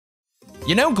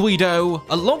You know, Guido,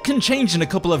 a lot can change in a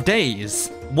couple of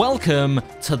days. Welcome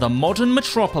to the modern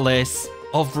metropolis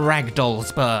of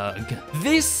Ragdollsburg.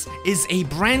 This is a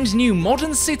brand new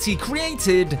modern city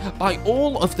created by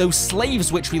all of those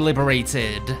slaves which we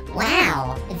liberated.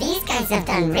 Wow, these guys have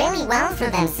done really well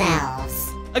for themselves.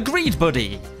 Agreed,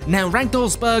 buddy. Now,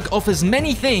 Ragdollsburg offers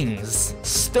many things.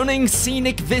 Stunning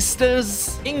scenic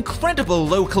vistas, incredible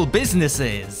local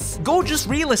businesses, gorgeous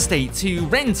real estate to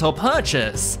rent or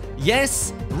purchase.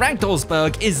 Yes,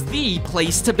 Ragdollsburg is the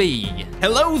place to be.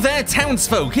 Hello there,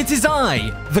 townsfolk. It is I,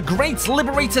 the Great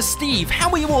Liberator Steve.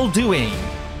 How are you all doing?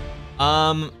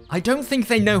 I don't think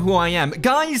they know who I am.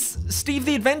 Guys, Steve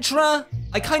the Adventurer?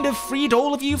 I kind of freed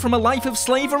all of you from a life of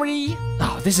slavery?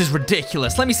 Oh, this is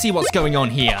ridiculous. Let me see what's going on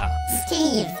here.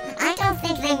 Steve, I don't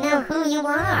think they know who you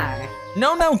are.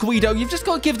 No, Guido, you've just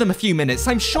got to give them a few minutes.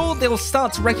 I'm sure they'll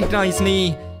start to recognize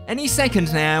me any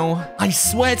second now. I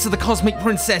swear to the Cosmic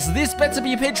Princess, this better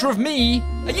be a picture of me.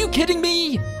 Are you kidding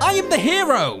me? I am the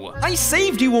hero. I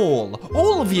saved you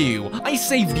all of you. I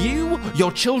saved you,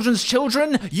 your children's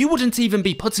children. You wouldn't even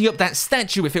be putting up that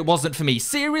statue if it wasn't for me.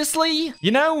 Seriously?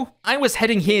 You know, I was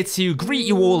heading here to greet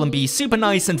you all and be super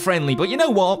nice and friendly, but you know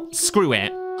what? Screw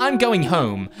it. I'm going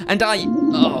home, and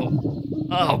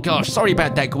Oh gosh, sorry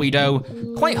about that, Guido.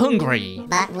 Quite hungry.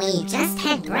 But we just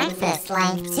had breakfast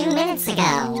like 2 minutes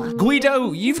ago.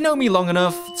 Guido, you've known me long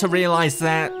enough to realize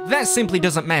that simply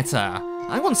doesn't matter.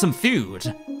 I want some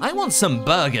food. I want some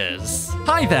burgers.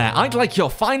 Hi there, I'd like your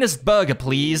finest burger,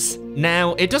 please.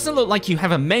 Now, it doesn't look like you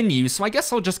have a menu, so I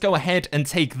guess I'll just go ahead and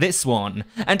take this one.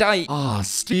 And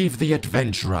Steve the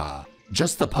Adventurer.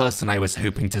 Just the person I was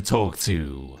hoping to talk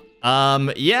to.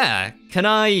 Yeah. Can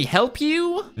I help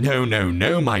you?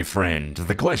 No, my friend.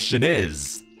 The question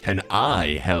is, can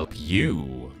I help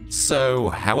you? So,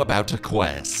 how about a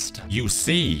quest? You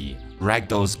see,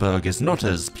 Ragdollsburg is not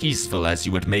as peaceful as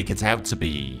you would make it out to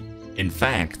be. In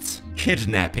fact,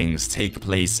 kidnappings take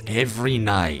place every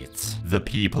night. The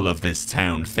people of this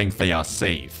town think they are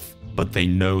safe, but they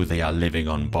know they are living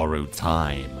on borrowed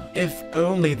time. If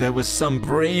only there was some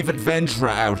brave adventurer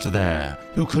out there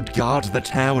who could guard the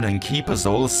town and keep us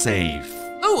all safe.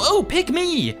 Oh, pick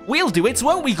me! We'll do it,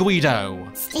 won't we, Guido?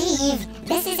 Steve,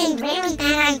 this is a really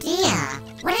bad idea.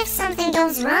 What if something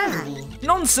goes wrong?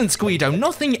 Nonsense, Guido.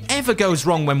 Nothing ever goes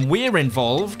wrong when we're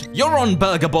involved. You're on,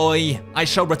 Burger Boy. I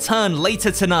shall return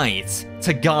later tonight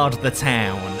to guard the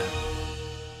town.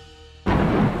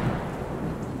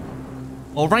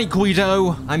 Alright,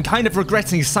 Guido, I'm kind of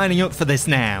regretting signing up for this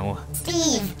now.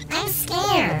 Steve, I'm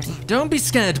scared. Don't be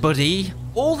scared, buddy.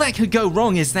 All that could go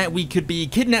wrong is that we could be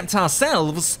kidnapped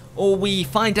ourselves, or we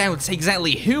find out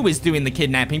exactly who is doing the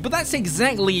kidnapping, but that's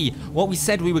exactly what we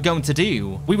said we were going to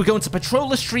do. We were going to patrol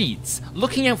the streets,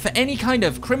 looking out for any kind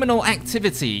of criminal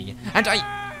activity, and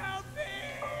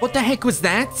What the heck was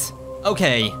that?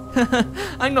 Okay,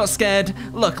 I'm not scared.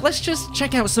 Look, let's just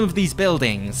check out some of these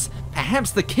buildings.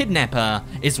 Perhaps the kidnapper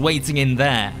is waiting in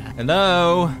there.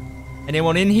 Hello?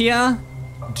 Anyone in here?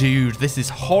 Dude, this is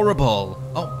horrible.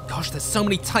 Oh gosh, there's so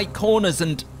many tight corners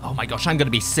and... oh my gosh, I'm gonna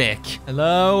be sick.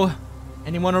 Hello?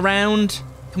 Anyone around?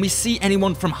 Can we see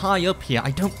anyone from high up here?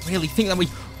 I don't really think that we...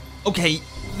 okay,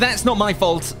 that's not my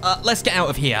fault. Let's get out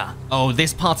of here. Oh,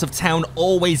 this part of town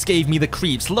always gave me the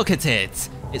creeps. Look at it.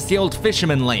 It's the old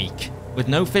fisherman lake, with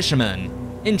no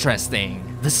fishermen. Interesting.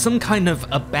 There's some kind of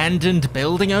abandoned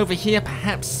building over here.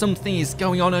 Perhaps something is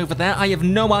going on over there. I have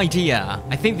no idea.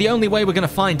 I think the only way we're gonna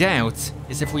find out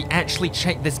is if we actually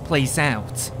check this place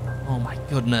out. Oh my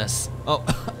goodness. Oh,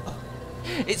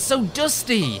 it's so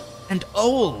dusty and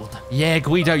old. Yeah,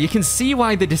 Guido, you can see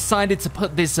why they decided to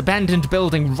put this abandoned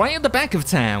building right at the back of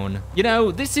town. You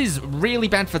know, this is really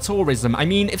bad for tourism. I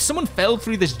mean, if someone fell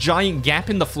through this giant gap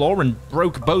in the floor and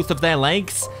broke both of their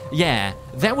legs, yeah,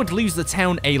 that would lose the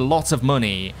town a lot of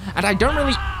money. And I don't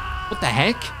really... what the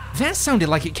heck? That sounded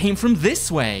like it came from this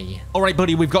way. All right,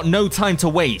 buddy, we've got no time to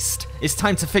waste. It's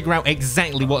time to figure out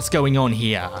exactly what's going on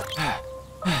here.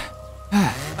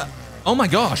 Oh my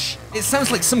gosh, it sounds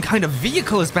like some kind of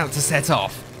vehicle is about to set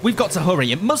off. We've got to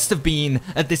hurry. It must have been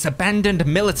at this abandoned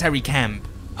military camp.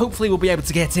 Hopefully we'll be able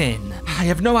to get in. I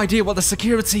have no idea what the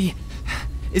security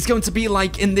is going to be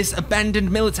like in this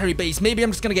abandoned military base. Maybe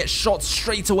I'm just gonna get shot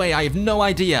straight away. I have no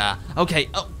idea. Okay,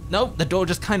 oh, no, the door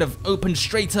just kind of opened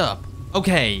straight up.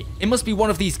 Okay, it must be one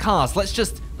of these cars. Let's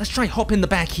try hop in the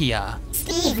back here.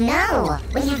 Steve, no.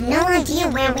 We have no idea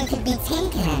where we could be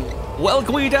taken. Well,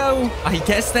 Guido, I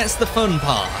guess that's the fun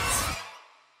part.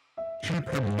 Keep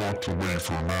him locked away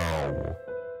for now,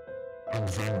 and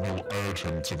then we'll add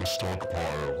him to the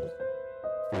stockpile.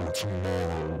 For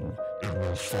tomorrow, it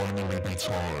will finally be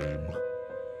time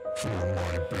for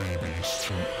my babies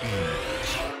to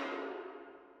eat.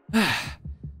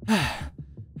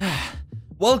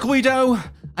 Well, G.U.I.D.O,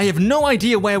 I have no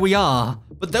idea where we are,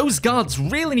 but those guards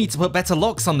really need to put better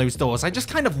locks on those doors. I just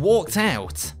kind of walked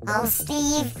out. Oh,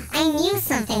 Steve, I knew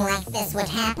something like this would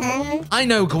happen. I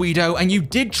know, G.U.I.D.O, and you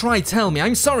did try tell me.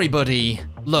 I'm sorry, buddy.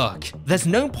 Look, there's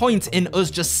no point in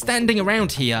us just standing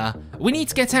around here. We need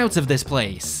to get out of this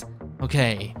place.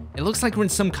 Okay, it looks like we're in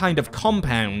some kind of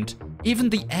compound. Even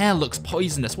the air looks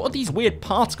poisonous. What are these weird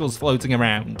particles floating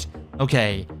around?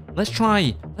 Okay, let's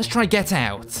try get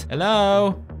out.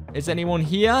 Hello? Is anyone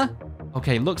here?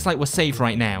 Okay, looks like we're safe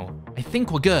right now. I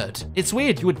think we're good. It's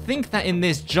weird, you would think that in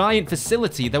this giant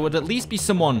facility there would at least be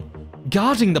someone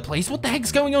guarding the place. What the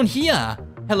heck's going on here?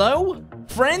 Hello?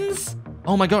 Friends?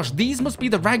 Oh my gosh, these must be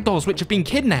the Ragdolls which have been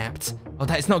kidnapped. Oh,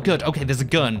 that is not good. Okay, there's a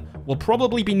gun. We'll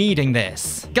probably be needing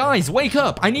this. Guys, wake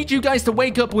up. I need you guys to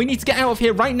wake up. We need to get out of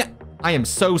here right now. I am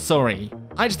so sorry.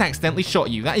 I just accidentally shot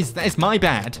you. That is my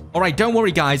bad. All right, don't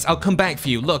worry, guys. I'll come back for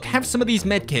you. Look, have some of these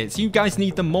medkits. You guys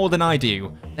need them more than I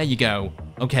do. There you go.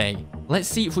 Okay, let's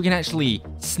see if we can actually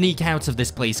sneak out of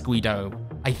this place, G.U.I.D.O.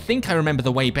 I think I remember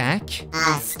the way back.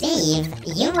 Steve,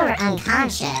 you were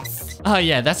unconscious. Oh,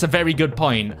 yeah, that's a very good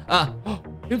point.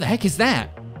 Who the heck is that?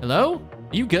 Hello?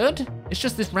 Are you good? It's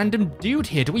just this random dude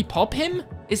here. Do we pop him?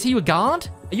 Is he a guard?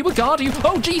 Are you a guard? Are you?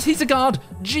 Oh, jeez, he's a guard.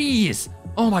 Jeez.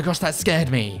 Oh my gosh, that scared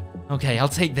me. Okay, I'll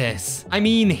take this. I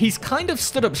mean, he's kind of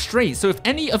stood up straight, so if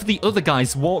any of the other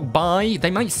guys walk by, they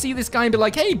might see this guy and be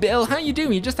like, hey, Bill, how you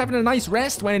doing? You just having a nice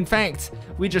rest? When in fact,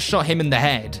 we just shot him in the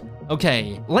head.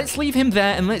 Okay, let's leave him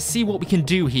there and let's see what we can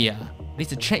do here. I need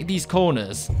to check these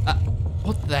corners.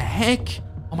 What the heck?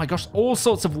 Oh my gosh, all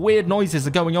sorts of weird noises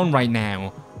are going on right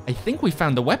now. I think we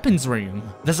found the weapons room.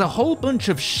 There's a whole bunch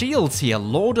of shields here.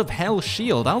 Lord of Hell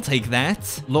shield, I'll take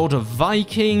that. Lord of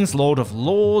Vikings, Lord of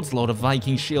Lords, Lord of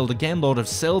Viking shield again, Lord of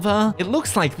Silver. It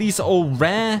looks like these are all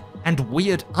rare and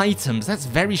weird items. That's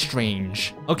very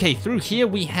strange. Okay, through here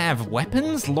we have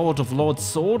weapons. Lord of Lords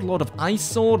sword, Lord of Ice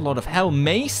sword, Lord of Hell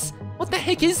mace. What the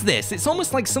heck is this? It's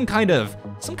almost like some kind of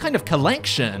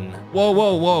collection. Whoa,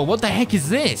 whoa, whoa, what the heck is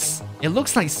this? It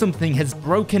looks like something has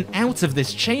broken out of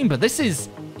this chamber. This is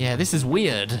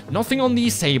weird. Nothing on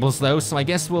these tables though, so I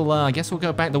guess we'll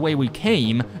go back the way we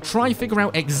came. Try figure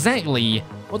out exactly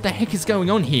what the heck is going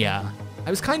on here. I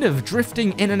was kind of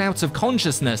drifting in and out of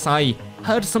consciousness. I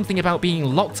heard something about being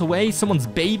locked away, someone's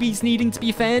babies needing to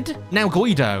be fed. Now,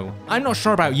 G.U.I.D.O, I'm not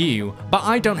sure about you, but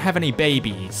I don't have any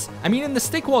babies. I mean, in the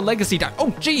Stick War Legacy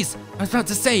oh, jeez, I was about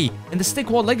to say, in the Stick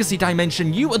War Legacy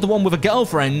dimension, you are the one with a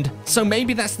girlfriend, so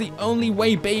maybe that's the only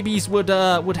way babies would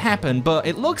happen, but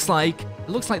it looks like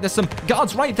there's some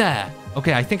guards right there.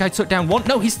 Okay, I think I took down one.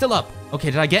 No, he's still up.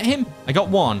 Okay, did I get him? I got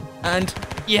one, and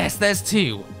yes, there's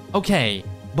two. Okay.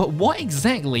 But what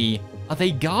exactly are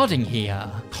they guarding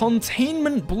here?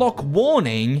 Containment block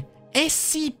warning?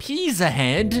 SCPs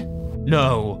ahead?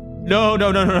 No,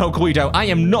 G.U.I.D.O, I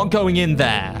am not going in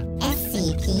there.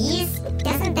 SCPs?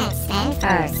 Doesn't that stand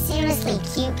for seriously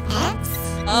cute pets?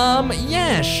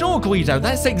 Yeah, sure, G.U.I.D.O,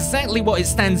 that's exactly what it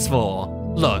stands for.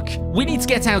 Look, we need to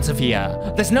get out of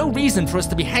here. There's no reason for us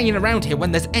to be hanging around here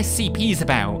when there's SCPs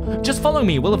about. Just follow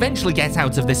me, we'll eventually get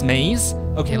out of this maze.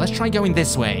 Okay, let's try going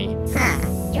this way.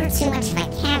 You're too much of a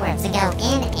coward to go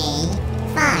in,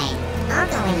 Fine, I'll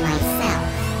go in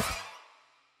myself.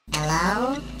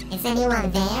 Hello? Is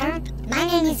anyone there? My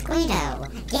name is G.U.I.D.O,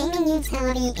 Gaming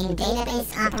Utility and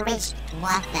Database Operation.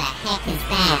 What the heck is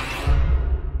that?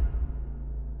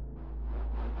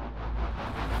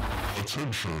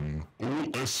 Attention, all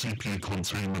SCP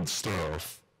containment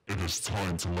staff. It is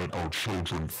time to let our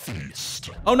children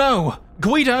feast. Oh no!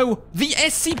 G.U.I.D.O, the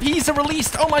SCPs are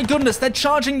released! Oh my goodness, they're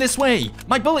charging this way!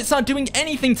 My bullets aren't doing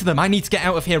anything to them! I need to get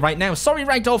out of here right now. Sorry,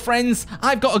 Ragdoll friends!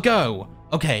 I've got to go!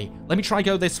 Okay, let me try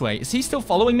go this way. Is he still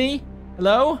following me?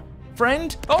 Hello?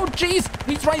 Friend? Oh, jeez!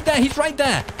 He's right there! He's right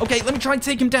there! Okay, let me try and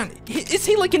take him down. Is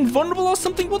he, like, invulnerable or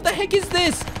something? What the heck is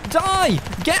this? Die!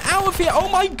 Get out of here! Oh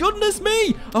my goodness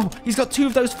me! Oh, he's got two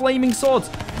of those flaming swords.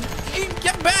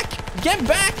 Get back! Get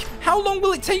back! How long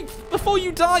will it take before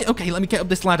you die? Okay, let me get up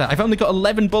this ladder. I've only got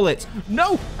 11 bullets.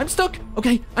 No! I'm stuck!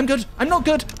 Okay, I'm good. I'm not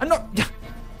good. I'm not...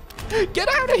 Get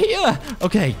out of here!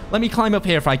 Okay, let me climb up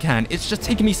here if I can. It's just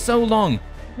taking me so long.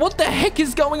 What the heck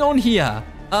is going on here?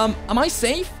 Am I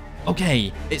safe?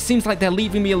 Okay, it seems like they're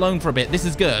leaving me alone for a bit. This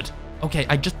is good. Okay,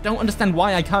 I just don't understand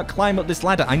why I can't climb up this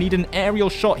ladder. I need an aerial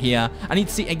shot here. I need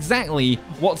to see exactly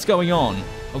what's going on.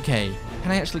 Okay,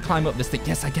 can I actually climb up this thing?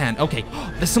 Yes, I can. Okay,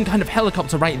 there's some kind of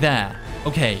helicopter right there.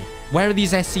 Okay, where are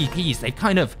these SCPs? They've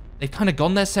kind of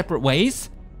gone their separate ways.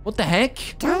 What the heck?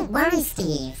 Don't worry,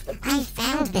 Steve. I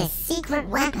found this secret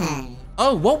weapon.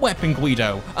 Oh, what weapon,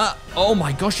 G.U.I.D.O? Oh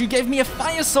my gosh, you gave me a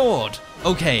fire sword!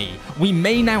 Okay, we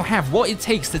may now have what it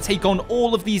takes to take on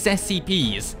all of these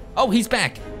SCPs. Oh, he's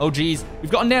back. Oh, geez.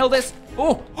 We've got to nail this.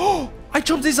 Oh, I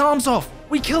chopped his arms off.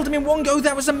 We killed him in one go.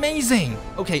 That was amazing.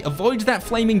 Okay, avoid that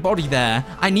flaming body there.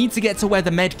 I need to get to where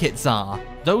the medkits are.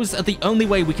 Those are the only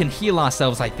way we can heal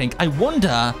ourselves, I think. I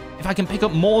wonder if I can pick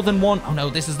up more than one. Oh, no,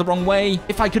 this is the wrong way.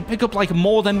 If I could pick up, like,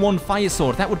 more than one fire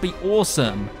sword, that would be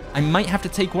awesome. I might have to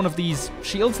take one of these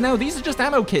shields now. These are just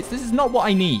ammo kits. This is not what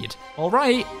I need. All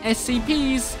right,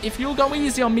 SCPs, if you'll go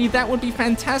easy on me, that would be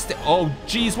fantastic. Oh,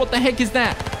 geez, what the heck is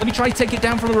that? Let me try to take it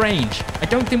down from a range. I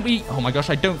don't think we... Oh, my gosh,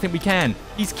 I don't think we can.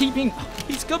 He's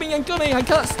coming and coming. I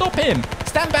can't stop him.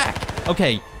 Stand back.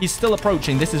 Okay, he's still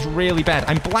approaching. This is really bad.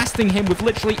 I'm blasting him with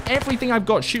literally everything I've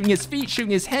got. Shooting his feet,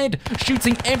 shooting his head,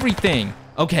 shooting everything.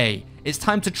 Okay, it's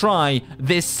time to try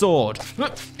this sword.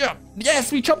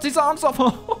 Yes, we chopped his arms off.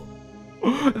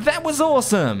 That was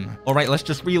awesome. All right, let's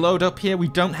just reload up here. We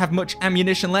don't have much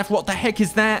ammunition left. What the heck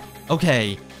is that?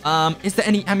 Okay, is there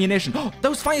any ammunition? Oh,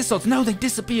 those fire swords. No, they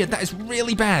disappeared. That is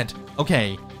really bad.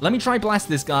 Okay, let me try blast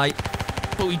this guy.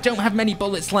 But we don't have many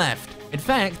bullets left. In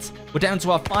fact, we're down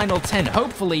to our final 10.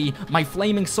 Hopefully, my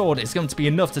flaming sword is going to be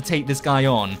enough to take this guy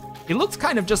on. It looks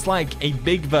kind of just like a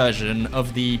big version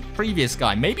of the previous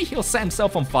guy. Maybe he'll set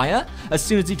himself on fire as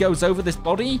soon as he goes over this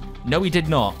body. No, he did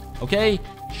not. Okay,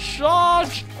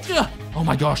 charge. Oh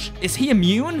my gosh, is he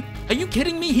immune? Are you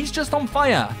kidding me? He's just on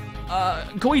fire.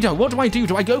 G.U.I.D.O, what do I do?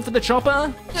 Do I go for the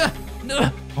chopper?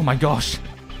 Oh my gosh.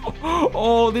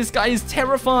 Oh, this guy is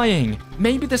terrifying.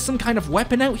 Maybe there's some kind of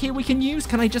weapon out here we can use.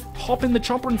 Can I just hop in the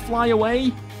chopper and fly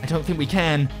away? I don't think we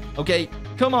can. Okay,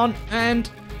 come on and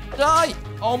die.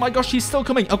 Oh my gosh, he's still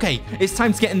coming. Okay, it's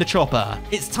time to get in the chopper.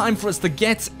 It's time for us to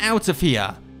get out of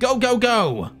here. Go, go,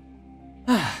 go.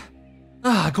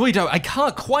 G.U.I.D.O, I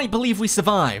can't quite believe we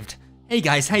survived. Hey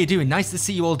guys, how you doing? Nice to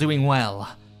see you all doing well.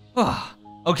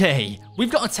 Okay,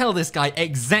 we've got to tell this guy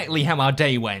exactly how our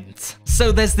day went.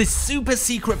 So there's this super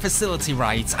secret facility,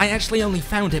 right? I actually only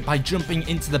found it by jumping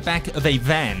into the back of a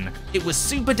van. It was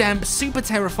super damp, super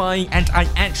terrifying, and I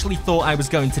actually thought I was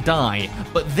going to die.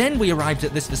 But then we arrived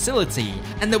at this facility,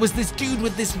 and there was this dude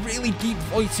with this really deep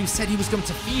voice who said he was going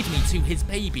to feed me to his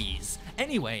babies.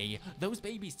 Anyway, those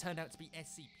babies turned out to be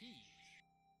SCP.